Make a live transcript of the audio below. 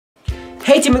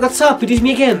Hey Timmy, what's up? It is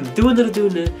me again,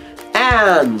 Duna.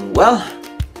 And well,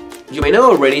 you may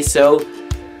know already, so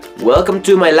welcome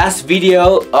to my last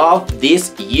video of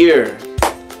this year.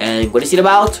 And what is it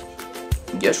about?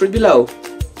 Just read below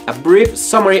a brief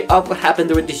summary of what happened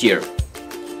during this year.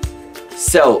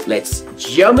 So let's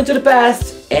jump into the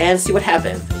past and see what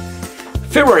happened.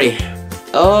 February.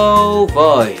 Oh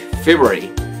boy, February.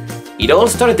 It all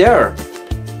started there.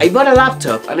 I bought a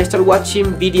laptop and I started watching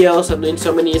videos and doing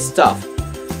so many stuff.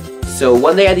 So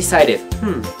one day I decided,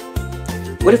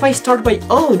 what if I start my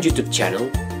own YouTube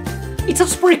channel? It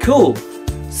sounds pretty cool.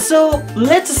 So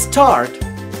let's start.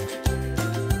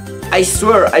 I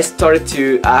swear I started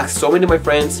to ask so many of my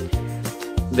friends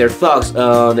their thoughts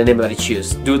on the name that I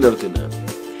choose, Duna.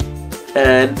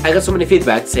 And I got so many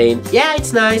feedback saying, yeah,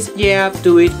 it's nice, yeah,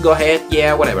 do it, go ahead,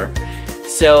 yeah, whatever.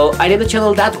 So I named the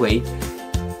channel that way.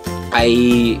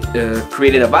 I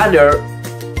created a banner.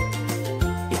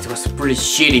 It was pretty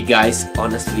shitty, guys,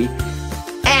 honestly.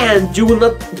 And you will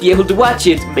not be able to watch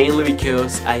it, mainly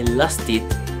because I lost it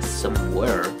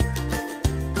somewhere.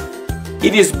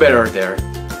 It is better there.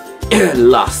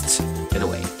 Lost, in a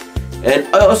way. And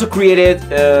I also created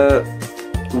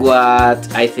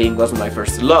what I think was my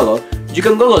first logo. You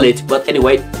can Google it, but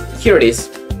anyway, here it is.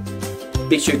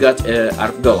 Picture got out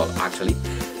of Google, actually.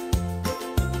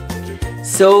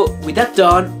 So with that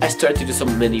done, I started to do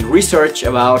some many research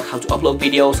about how to upload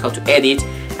videos, how to edit,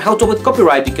 and how to avoid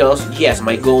copyright, because yes,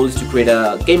 my goal is to create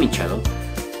a gaming channel.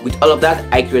 With all of that,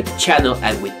 I created a channel,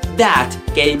 and with that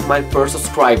came my first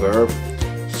subscriber.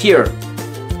 Here,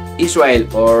 Israel,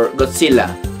 or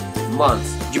Godzilla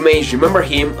Month. You may remember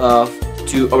him of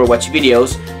 2 Overwatch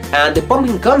videos and the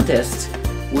pumpkin contest,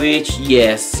 which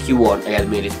yes, he won, I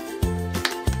admit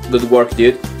it. Good work,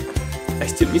 dude. I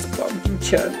still miss Pumpkin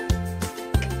Chan.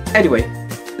 Anyway,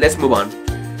 let's move on.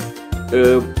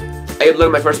 I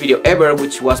uploaded my first video ever,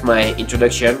 which was my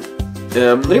introduction.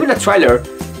 Not even a trailer,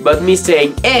 but me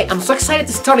saying, hey, I'm so excited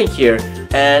to start here.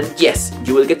 And yes,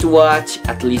 you will get to watch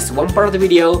at least one part of the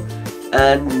video.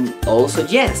 And also,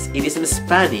 yes, it is in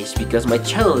Spanish, because my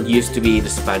channel used to be in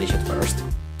Spanish at first.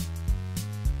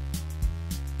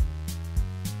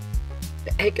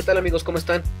 Hey, ¿qué tal amigos? ¿Cómo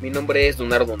están? Mi nombre es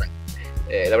Donardona.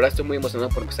 La verdad estoy muy emocionado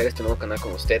por empezar este nuevo canal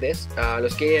con ustedes. A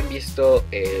los que hayan visto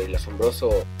el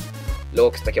asombroso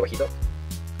logo que está aquí abajito,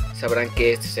 sabrán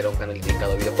que este será un canal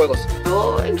dedicado a videojuegos.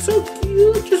 Oh, I'm so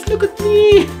cute, just look at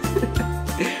me.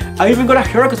 I even got a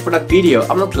haircut for that video,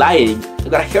 I'm not lying. I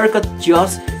got a haircut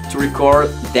just to record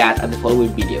that and the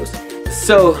following videos.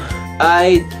 So,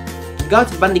 I got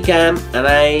Bandicam and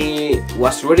I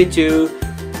was ready to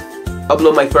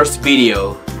upload my first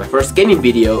video, my first gaming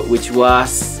video, which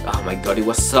was, oh my god, it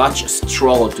was such a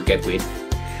struggle to get with.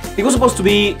 It was supposed to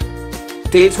be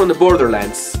Tales from the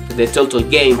Borderlands, the Telltale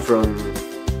game from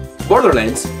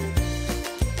Borderlands.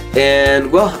 And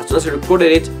well, as soon as I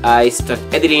recorded it, I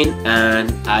started editing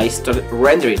and I started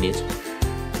rendering it.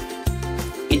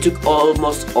 It took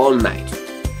almost all night.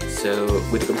 So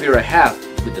with the computer I have,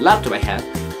 with the laptop I have,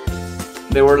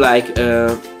 there were like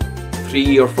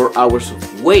 3 or 4 hours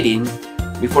of waiting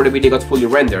before the video got fully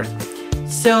rendered.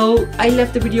 So I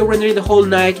left the video rendering the whole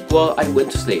night while I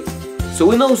went to sleep. So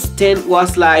Windows 10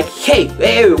 was like, hey,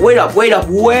 wait up.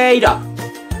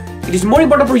 It is more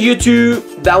important for you to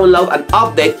download and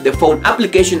update the phone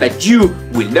application that you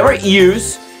will never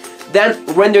use than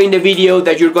rendering the video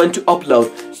that you're going to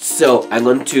upload. So I'm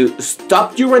going to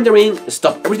stop your rendering,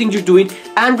 stop everything you're doing,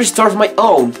 and restart my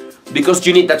own, because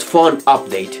you need that phone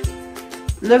update.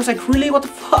 And I was like, really, what the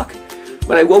fuck?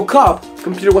 When I woke up,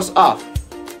 computer was off.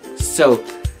 So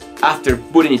after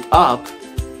booting it up,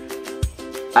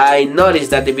 I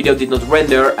noticed that the video did not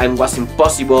render and was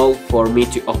impossible for me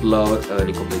to upload an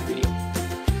incomplete video.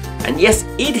 And yes,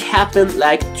 it happened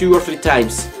like 2 or 3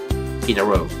 times in a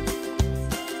row.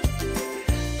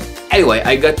 Anyway,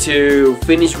 I got to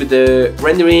finish with the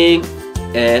rendering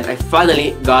and I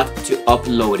finally got to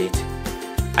upload it.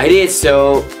 I did,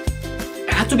 so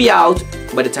I had to be out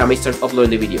by the time I started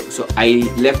uploading the video. So I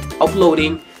left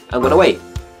uploading and went away.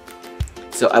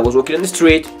 So I was walking on the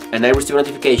street and I received a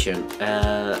notification,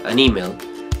 an email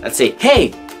that said,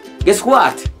 hey, guess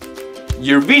what?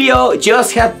 Your video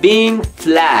just had been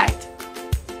flagged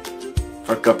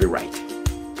for copyright.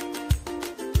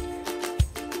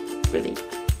 Really?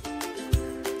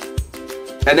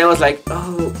 And I was like,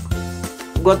 oh,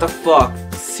 what the fuck?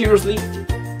 Seriously?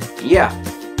 Yeah.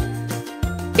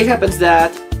 It happens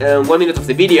that 1 minute of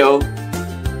the video,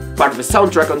 part of the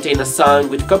soundtrack contained a song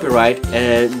with copyright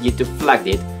and YouTube flagged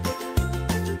it.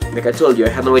 Like I told you, I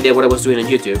had no idea what I was doing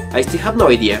on YouTube. I still have no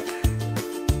idea.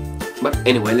 But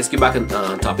anyway, let's get back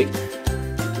on topic.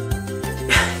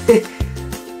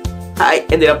 I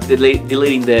ended up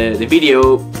deleting the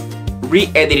video,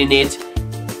 re-editing it,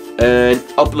 and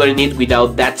uploading it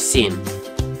without that scene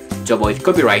to avoid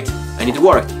copyright, and it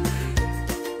worked.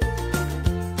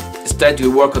 Started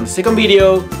to work on the second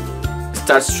video,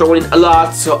 started struggling a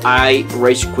lot, so I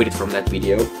rage quit from that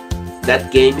video.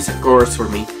 That game is a curse for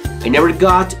me. I never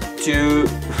got to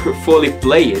fully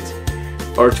play it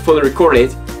or to fully record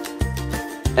it,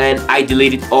 and I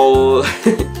deleted all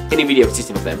any video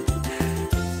existing of them,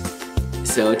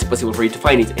 so it's impossible for you to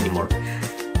find it anymore.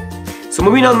 So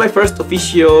moving on, my first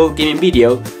official gaming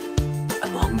video,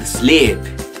 Among the Sleep,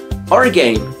 horror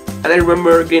game, and I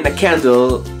remember getting a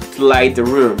candle to light the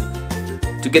room,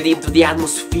 to get into the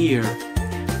atmosphere,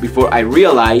 before I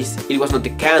realized it was not the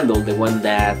candle, the one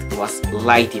that was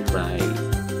lighting my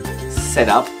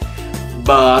setup,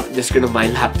 but the screen of my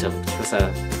laptop. It was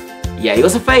it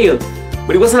was a fail,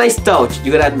 but it was a nice touch,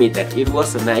 you gotta admit that, it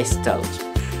was a nice touch.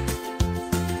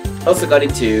 Also got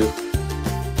into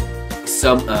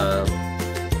some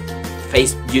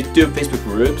YouTube, Facebook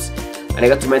groups, and I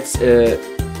got to meet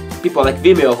people like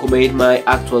Vimeo who made my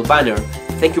actual banner.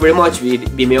 Thank you very much,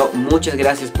 Vimeo. Muchas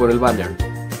gracias por el banner.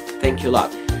 Thank you a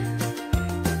lot.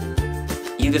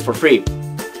 You did this for free.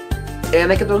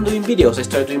 And I kept on doing videos. I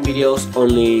started doing videos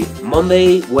only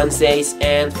Monday, Wednesdays,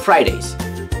 and Fridays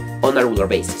on a regular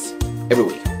basis, every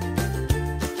week.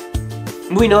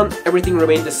 Moving on, everything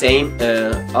remained the same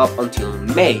up until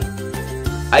May.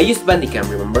 I used Bandicam,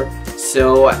 remember?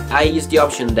 So I used the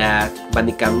option that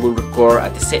Bandicam will record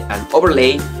at an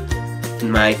overlay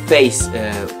my face,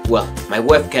 my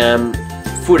webcam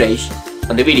footage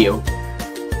on the video.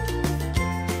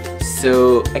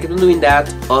 So I kept on doing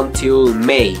that until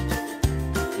May.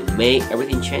 In May,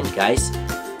 everything changed, guys.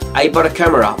 I bought a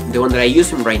camera, the one that I'm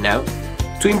using right now,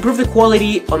 to improve the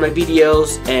quality on my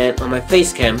videos and on my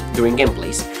face cam during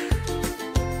gameplays.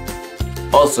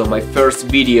 Also, my first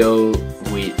video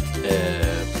with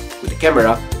the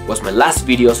camera was my last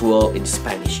video as well in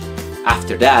Spanish.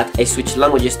 After that, I switched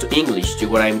languages to English, to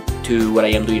what I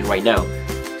am doing right now.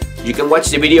 You can watch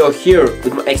the video here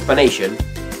with my explanation.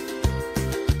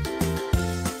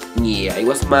 Yeah, it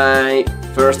was my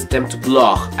first attempt to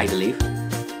vlog, I believe.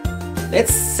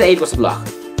 Let's say it was a vlog.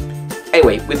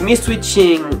 Anyway, with me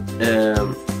switching...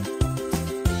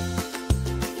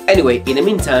 Anyway, in the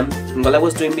meantime, while I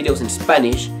was doing videos in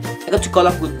Spanish, I got to call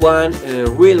up with one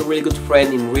really good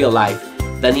friend in real life,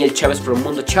 Daniel Chavez from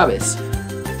Mundo Chavez.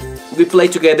 We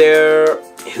played together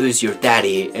Who's Your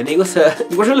Daddy, and it was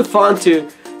really fun to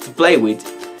play with.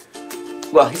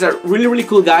 Well, he's a really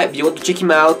cool guy. If you want to check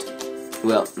him out,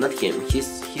 well, not him,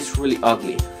 he's really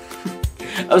ugly.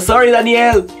 I'm sorry,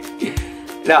 Daniel!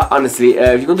 No, honestly,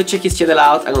 if you want to check his channel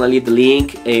out, I'm gonna leave the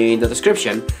link in the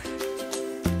description.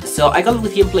 So I got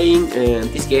with him playing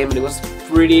this game, and it was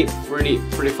pretty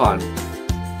fun.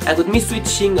 And with me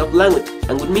switching of language,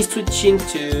 and with me switching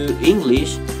to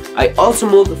English, I also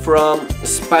moved from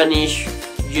Spanish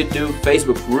YouTube,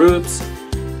 Facebook groups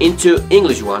into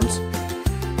English ones,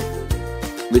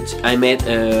 which I met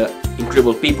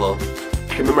incredible people.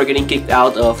 I remember getting kicked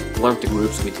out of one of the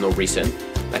groups with no reason,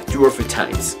 like 2 or 3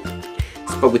 times.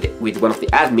 Spoke with one of the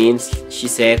admins. She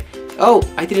said, "Oh,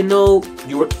 I didn't know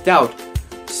you were kicked out,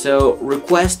 so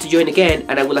request to join again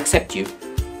and I will accept you."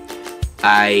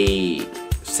 I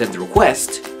sent the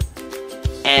request,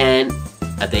 and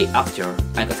a day after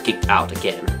I got kicked out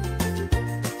again.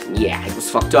 Yeah, it was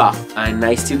fucked up, and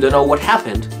I still don't know what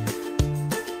happened.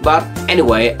 But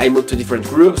anyway, I moved to different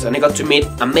groups and I got to meet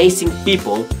amazing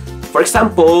people. For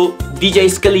example, DJ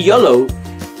Skelly Yolo,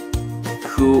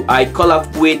 who I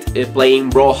collabed with playing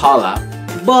Brawlhalla.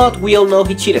 But we all know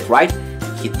he cheated, right?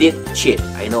 He did cheat.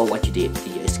 I know what you did,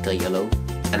 DJ Skelly Yolo,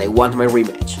 and I want my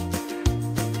rematch.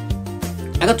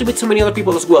 I got to meet so many other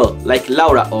people as well, like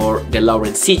Laura or the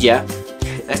Laurencilla.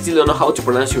 I still don't know how to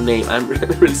pronounce your name, I'm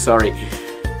really sorry.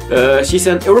 She's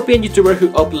an European YouTuber who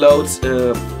uploads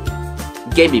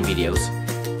gaming videos,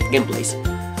 gameplays.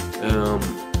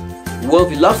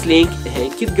 Wolfie Loves Link, a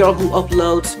cute girl who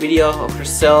uploads video of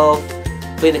herself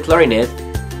playing the clarinet,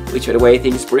 which by the way I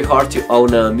think is pretty hard to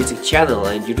own a music channel,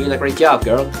 and you're doing a great job,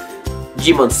 girl.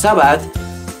 Jimon Sabat,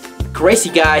 crazy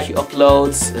guy who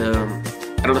uploads,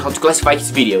 I don't know how to classify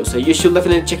his videos, so you should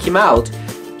definitely check him out.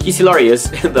 He's hilarious,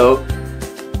 though.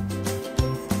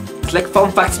 It's like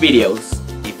fun facts videos,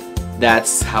 if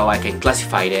that's how I can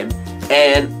classify them.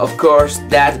 And of course,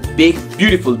 that big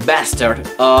beautiful bastard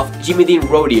of Jimmy Dean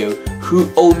Rodeo, who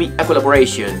owed me a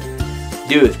collaboration.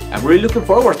 Dude, I'm really looking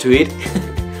forward to it.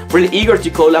 Really eager to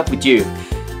collab with you.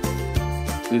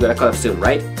 We gotta collab soon,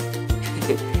 right?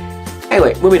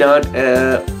 Anyway, moving on.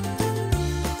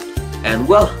 And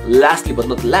well, lastly but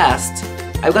not last,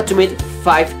 I got to meet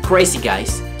 5 crazy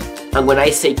guys. And when I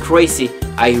say crazy,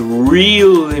 I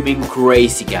really mean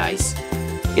crazy guys.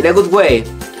 In a good way.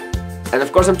 And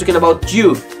of course I'm talking about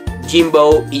you,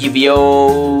 Jimbo,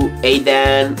 EGBO,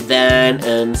 Aidan, Dan,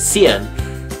 and Cian.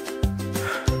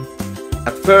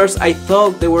 At first I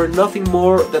thought they were nothing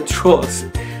more than trolls.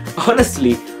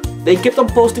 Honestly, they kept on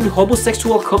posting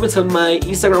homosexual comments on my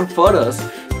Instagram photos.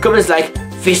 Comments like,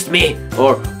 fist me,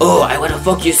 or oh, I wanna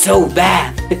fuck you so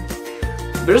bad.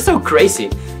 They're so crazy.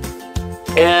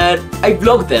 And I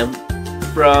blocked them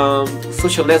from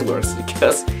social networks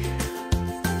because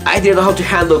I didn't know how to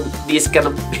handle these kind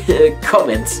of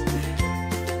comments.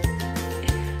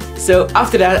 So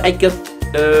after that I got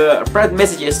private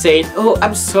messages saying, oh,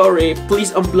 I'm sorry,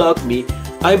 please unblock me.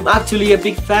 I'm actually a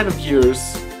big fan of yours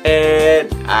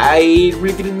and I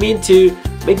really didn't mean to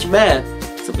make you mad.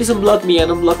 So please unblock me and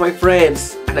unblock my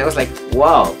friends. And I was like,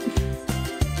 wow.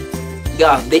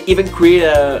 God, they even created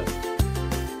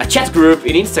a chat group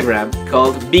in Instagram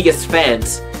called Biggest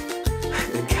Fans.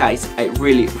 Guys, I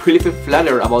really feel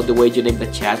flattered about the way you named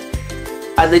the chat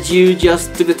and that you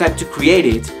just took the time to create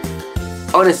it.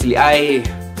 Honestly, I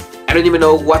don't even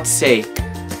know what to say.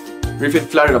 Really feel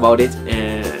flattered about it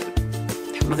and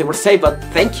I have nothing more to say, but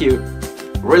thank you.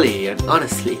 Really and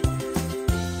honestly.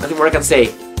 Nothing more I can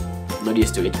say. I'm not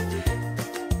used to it.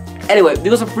 Anyway,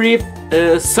 this was a brief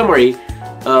summary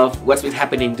of what's been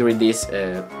happening during this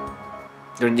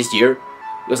year.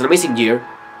 It was an amazing year,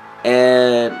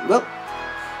 and well,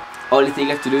 only thing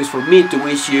I have to do is for me to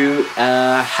wish you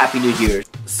a happy new year.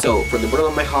 So, from the bottom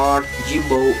of my heart,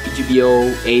 Jimbo,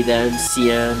 EGBO, Aidan,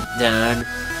 Cian, Dan,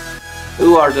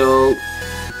 Eduardo,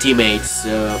 teammates,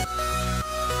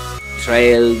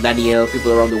 Israel, Daniel,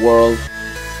 people around the world,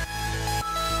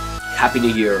 happy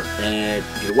new year. And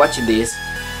if you're watching this,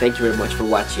 thank you very much for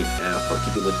watching, for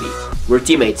keeping with me. We're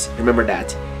teammates, remember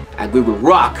that, and we will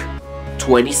rock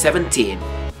 2017.